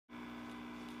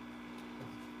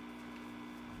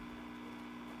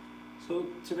So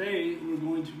today we're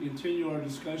going to continue our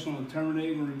discussion on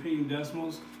terminating and repeating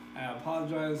decimals. I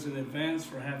apologize in advance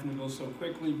for having to go so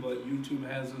quickly, but YouTube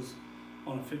has us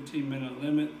on a 15-minute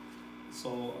limit.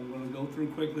 So I'm going to go through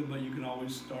quickly, but you can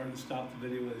always start and stop the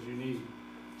video as you need.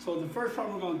 So the first part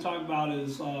we're going to talk about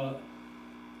is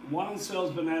Juan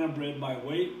sells banana bread by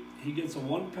weight. He gets a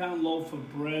 1 pound loaf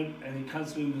of bread and he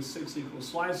cuts it into 6 equal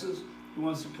slices. He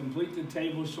wants to complete the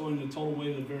table showing the total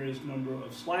weight of the various number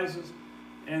of slices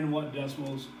and what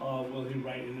decimals will he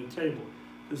write in the table.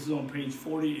 This is on page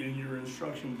 40 in your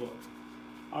instruction book.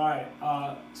 All right,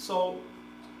 so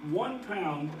 1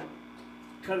 pound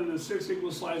cut into 6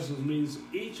 equal slices means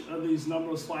each of these number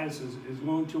of slices is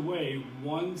going to weigh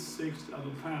 1/6 of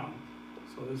a pound.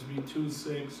 So this would be 2/6,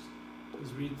 this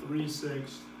would be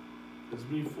 3/6, this would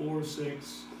be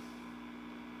 4/6,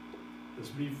 this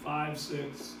would be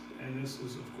 5/6, and this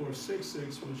is of course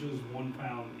 6/6, which is 1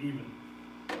 pound even.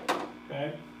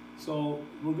 Okay, so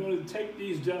we're going to take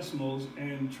these decimals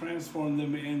and transform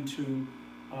them into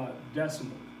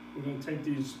decimals. We're going to take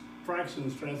these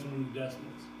fractions, transform them into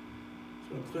decimals.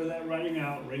 So we'll clear that writing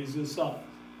out, raise this up.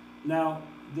 Now,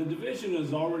 the division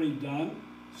is already done,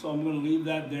 so I'm going to leave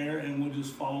that there and we'll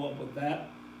just follow up with that.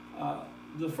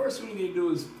 The first thing we need to do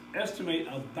is estimate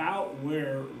about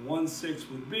where 1/6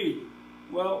 would be.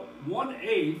 Well,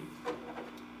 1/8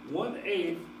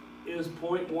 is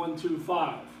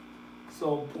 0.125.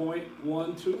 So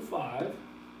 0.125,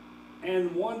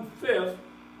 and 1/5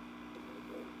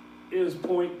 is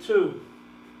 0.2.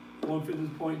 1/5 is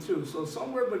 0.2. So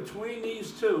somewhere between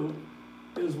these two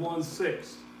is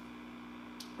 1/6.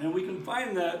 And we can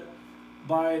find that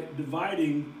by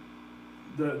dividing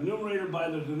the numerator by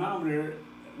the denominator,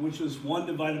 which is 1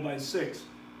 divided by 6.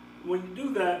 When you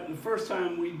do that, the first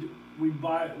time we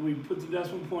put the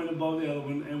decimal point above the other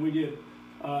one, and we get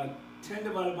 10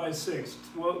 divided by 6.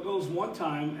 Well, it goes one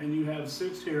time, and you have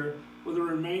 6 here with a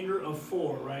remainder of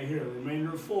 4 right here,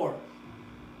 remainder of 4.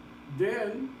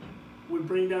 Then we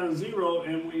bring down 0,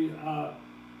 and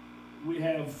we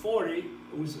have 40,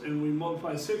 and we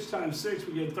multiply 6 times 6,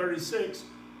 we get 36.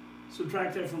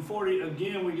 Subtract that from 40,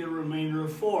 again we get a remainder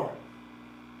of 4.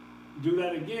 Do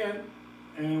that again,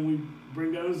 and we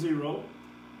bring down 0,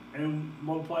 and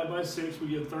multiply by 6, we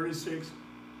get 36.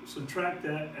 Subtract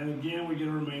that, and again we get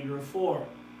a remainder of 4.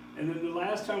 And then the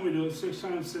last time we do it, 6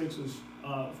 times 6 is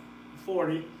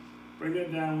 40. Bring that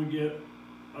down, we get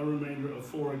a remainder of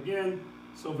 4 again.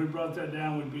 So if we brought that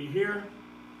down, we'd be here,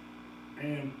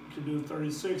 and could do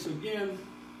 36 again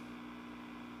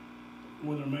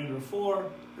with a remainder of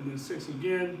 4, and then 6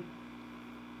 again.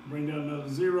 Bring down another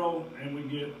 0, and we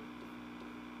get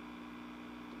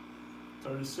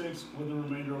 36 with a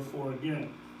remainder of 4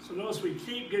 again. So notice we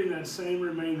keep getting that same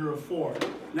remainder of 4.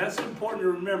 And that's important to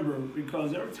remember,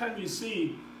 because every time you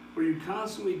see where you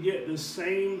constantly get the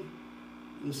same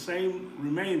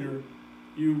remainder,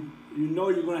 you know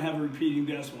you're going to have a repeating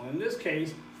decimal. In this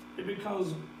case, it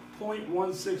becomes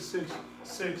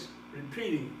 0.1666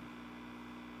 repeating.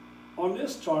 On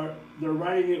this chart, they're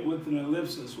writing it with an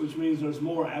ellipsis, which means there's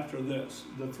more after this.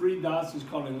 The 3 dots is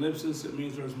called an ellipsis. It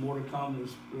means there's more to come,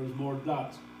 there's more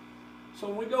dots. So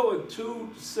when we go with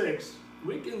 2/6,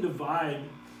 we can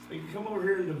come over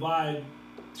here and divide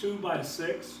 2 by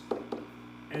 6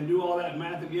 and do all that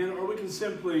math again, or we can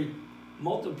simply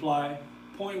multiply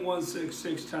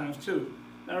 0.166 times 2.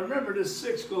 Now remember, this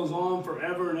 6 goes on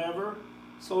forever and ever,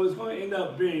 so it's going to end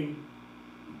up being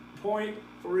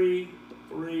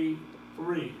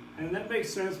 0.333. And that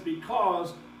makes sense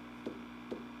because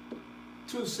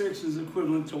 2/6 is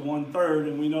equivalent to 1/3,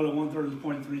 and we know that 1/3 is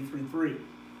 0.333.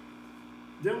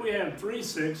 Then we have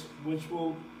 3/6, which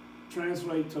will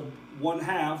translate to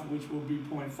 1/2, which will be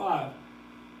 0.5.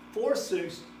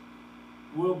 4/6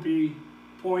 will be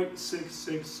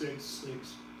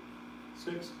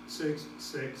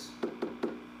 0.6666,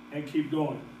 and keep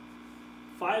going.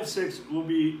 5/6 will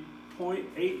be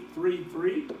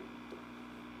 0.833,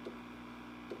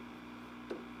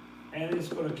 and it's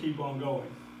going to keep on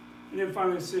going. And then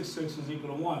finally 6/6 is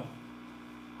equal to 1.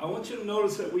 I want you to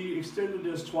notice that we extended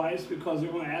this twice because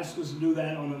they're going to ask us to do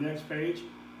that on the next page.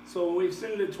 So when we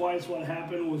extended it twice, what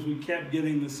happened was we kept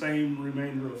getting the same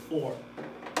remainder of 4.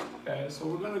 Okay, so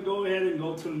we're going to go ahead and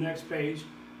go to the next page.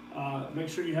 Make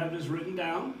sure you have this written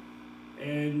down,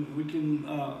 and we can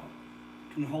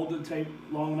hold the tape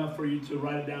long enough for you to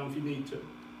write it down if you need to.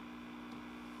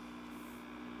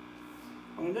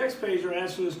 On the next page, they're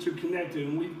asking us to connect it,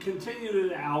 and we continued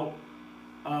it out.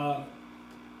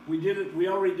 We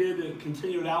already did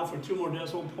continue it out for 2 more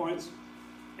decimal points,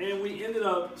 and we ended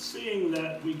up seeing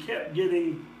that we kept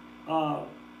getting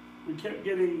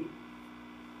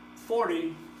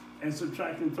 40 and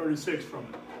subtracting 36 from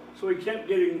it. So we kept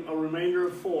getting a remainder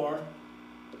of 4,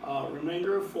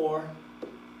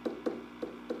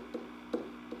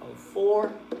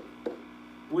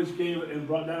 which gave, and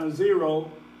brought down a 0,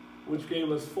 which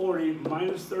gave us 40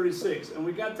 minus 36. And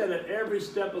we got that at every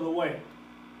step of the way,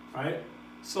 right?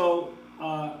 So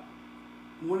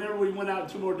whenever we went out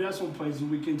 2 more decimal places,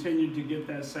 we continued to get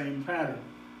that same pattern.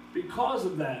 Because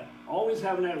of that, always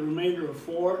having that remainder of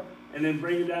 4, and then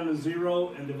bring it down to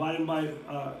 0, and dividing by,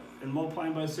 and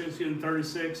multiplying by 60 and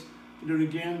 36, and do it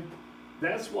again.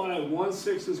 That's why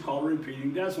 1/6 is called a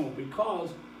repeating decimal,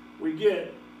 because we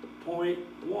get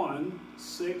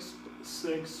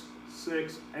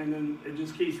 0.1666, and then it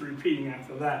just keeps repeating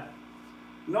after that.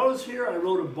 Notice here I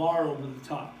wrote a bar over the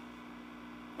top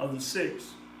of the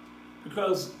 6,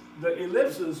 because the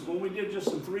ellipses, when we did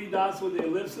just the 3 dots with the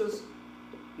ellipses,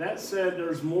 that said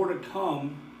there's more to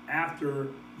come after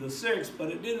the 6,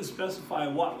 but it didn't specify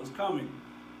what was coming.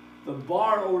 The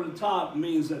bar over the top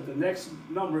means that the next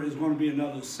number is going to be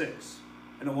another 6,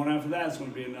 and the one after that is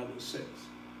going to be another 6.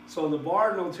 So the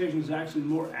bar notation is actually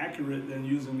more accurate than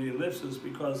using the ellipsis,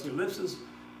 because the ellipsis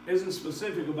isn't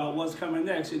specific about what's coming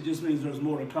next. It just means there's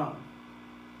more to come.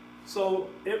 So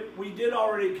we did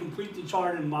already complete the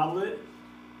chart and model it,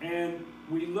 and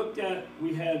we looked at,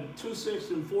 we had 2/6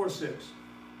 and 4/6.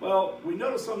 Well, we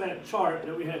noticed on that chart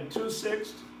that we had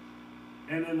 2/6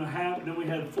 and then a half, and then we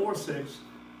had 4/6.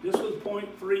 This was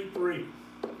 0.33.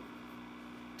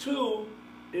 2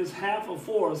 is half of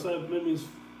 4, so that means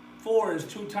 4 is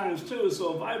 2 times 2.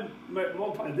 So if I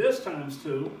multiply this times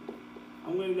 2,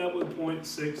 I'm going to end up with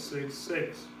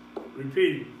 0.666,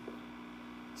 repeating.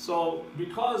 So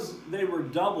because they were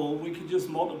double, we could just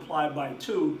multiply by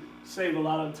 2, save a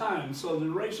lot of time. So the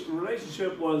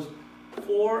relationship was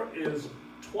 4 is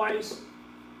twice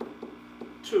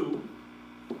 2.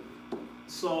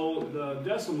 So the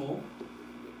decimal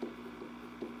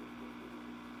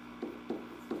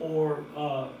for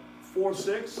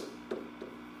 4/6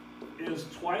 is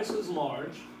twice as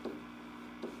large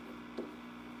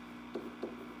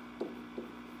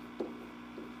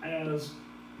as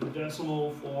the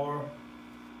decimal for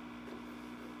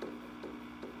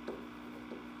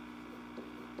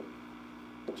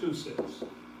 2/6.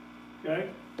 Okay?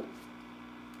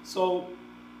 So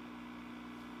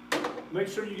make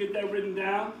sure you get that written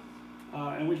down,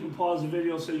 and we can pause the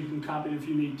video so you can copy it if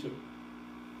you need to.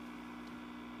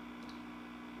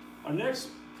 Our next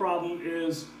problem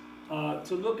is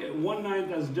to look at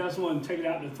 1/9 as a decimal and take it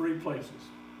out into 3 places.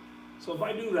 So if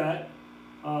I do that,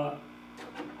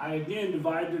 I again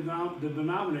divide the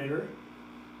denominator,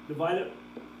 divide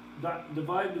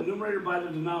the numerator by the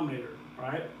denominator, all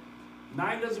right?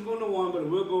 9 doesn't go into 1, but it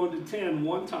will go into 10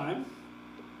 one time,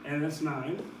 and that's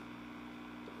 9.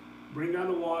 Bring down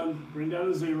to 1, bring down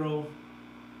to 0,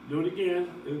 do it again,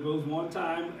 it goes 1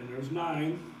 time, and there's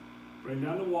 9. Bring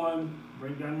down to 1,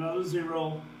 bring down another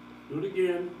 0, do it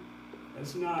again,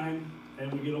 that's 9,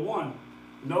 and we get a 1.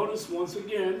 Notice once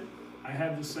again, I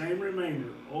have the same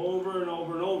remainder over and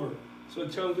over and over. So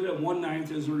it tells me that 1/9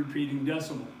 is a repeating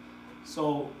decimal.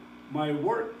 So my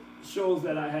work shows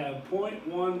that I have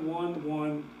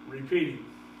 0.111 repeating.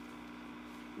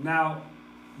 Now,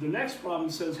 the next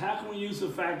problem says, how can we use the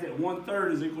fact that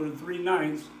 1/3 is equal to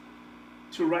 3/9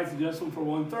 to write the decimal for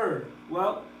 1/3?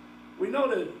 Well, we know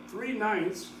that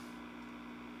 3/9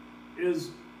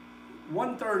 is,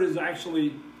 1/3 is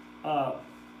actually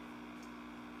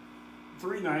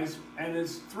 3/9, and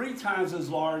it's 3 times as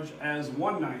large as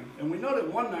 1/9. And we know that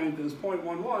 1/9 is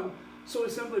 0.11, so we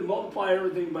simply multiply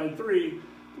everything by 3,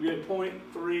 we get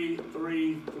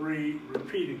 0.333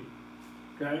 repeating.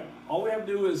 Okay? All we have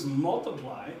to do is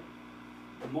multiply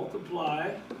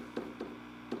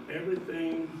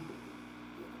everything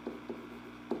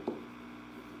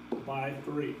by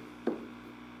 3.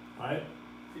 Right?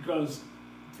 Because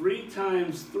 3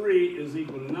 times 3 is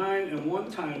equal to 9, and 1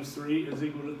 times 3 is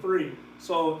equal to 3.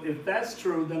 So if that's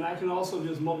true, then I can also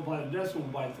just multiply the decimal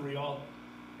by 3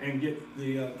 and get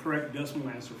the correct decimal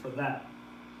answer for that.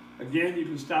 Again, you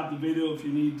can stop the video if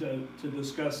you need to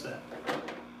discuss that.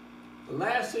 The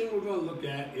last thing we're going to look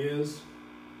at is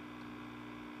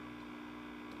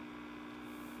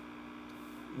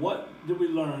what did we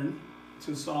learn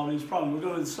to solve these problems. We're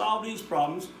going to solve these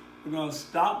problems. We're going to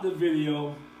stop the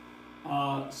video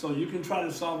so you can try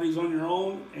to solve these on your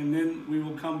own, and then we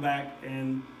will come back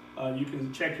and you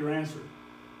can check your answer.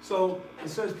 So it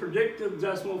says predictive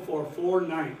decimal for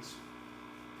 4/9.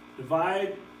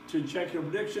 Divide to check your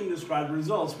prediction, describe the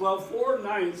results. Well,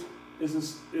 4/9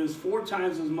 is 4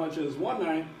 times as much as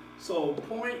 1/9, so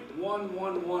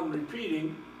 0.111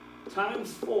 repeating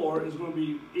times 4 is going to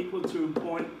be equal to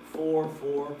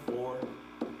 0.444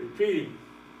 repeating.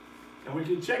 And we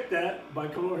can check that by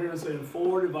coming over here and saying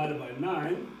 4 divided by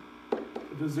 9.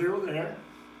 Put the 0 there.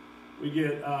 We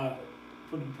get,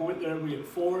 put the point there, we get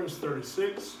 4 is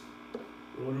 36.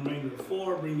 With a remainder of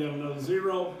 4, bring down another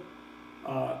 0.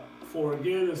 4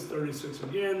 again is 36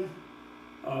 again.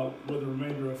 With a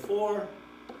remainder of 4,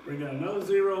 bring down another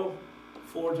 0.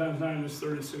 4 times 9 is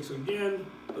 36 again.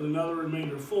 With another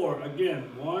remainder of 4.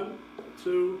 Again, 1,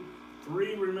 2,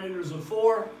 3 remainders of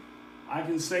 4. I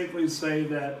can safely say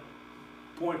that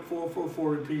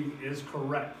 0.444 repeating is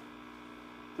correct.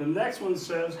 The next one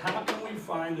says, how can we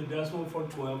find the decimal for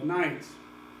 12/9?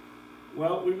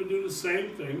 Well, we would do the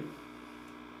same thing.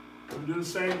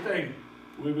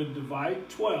 We would divide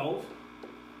 12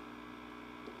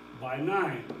 by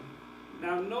 9.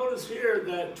 Now notice here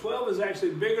that 12 is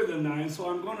actually bigger than 9, so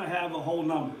I'm going to have a whole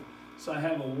number. So I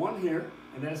have a 1 here,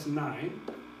 and that's 9,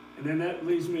 and then that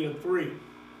leaves me a 3.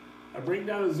 I bring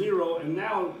down a 0, and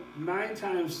now 9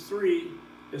 times 3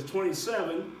 is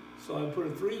 27, so I put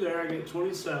a 3 there, I get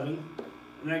 27,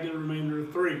 and I get a remainder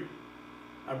of 3.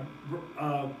 I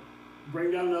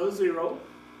bring down another 0,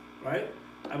 right?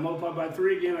 I multiply by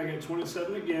 3 again, I get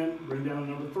 27 again, bring down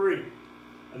another 3.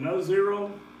 Another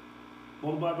 0,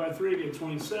 multiply by 3, I get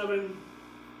 27,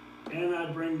 and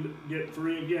I get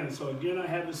 3 again. So again, I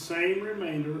have the same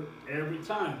remainder every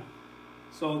time.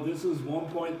 So this is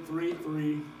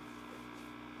 1.33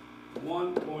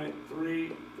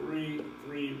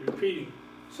 repeating.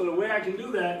 So the way I can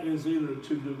do that is either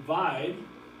to divide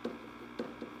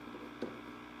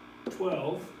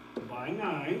 12 by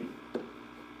 9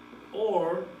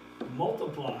 or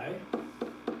multiply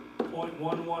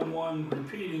 0.111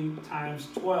 repeating times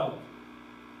 12.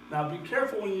 Now be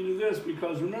careful when you do this,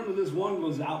 because remember this 1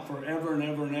 goes out forever and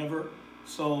ever and ever.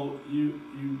 So you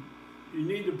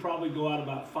need to probably go out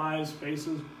about 5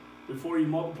 spaces before you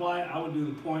multiply. I would do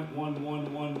the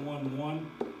 0.11111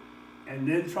 and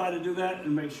then try to do that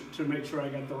and make sure I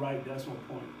got the right decimal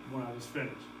point when I was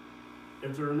finished.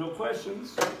 If there are no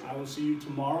questions, I will see you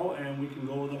tomorrow and we can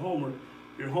go over the homework.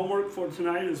 Your homework for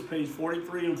tonight is page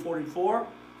 43 and 44.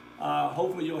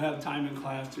 Hopefully you'll have time in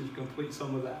class to complete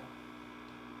some of that.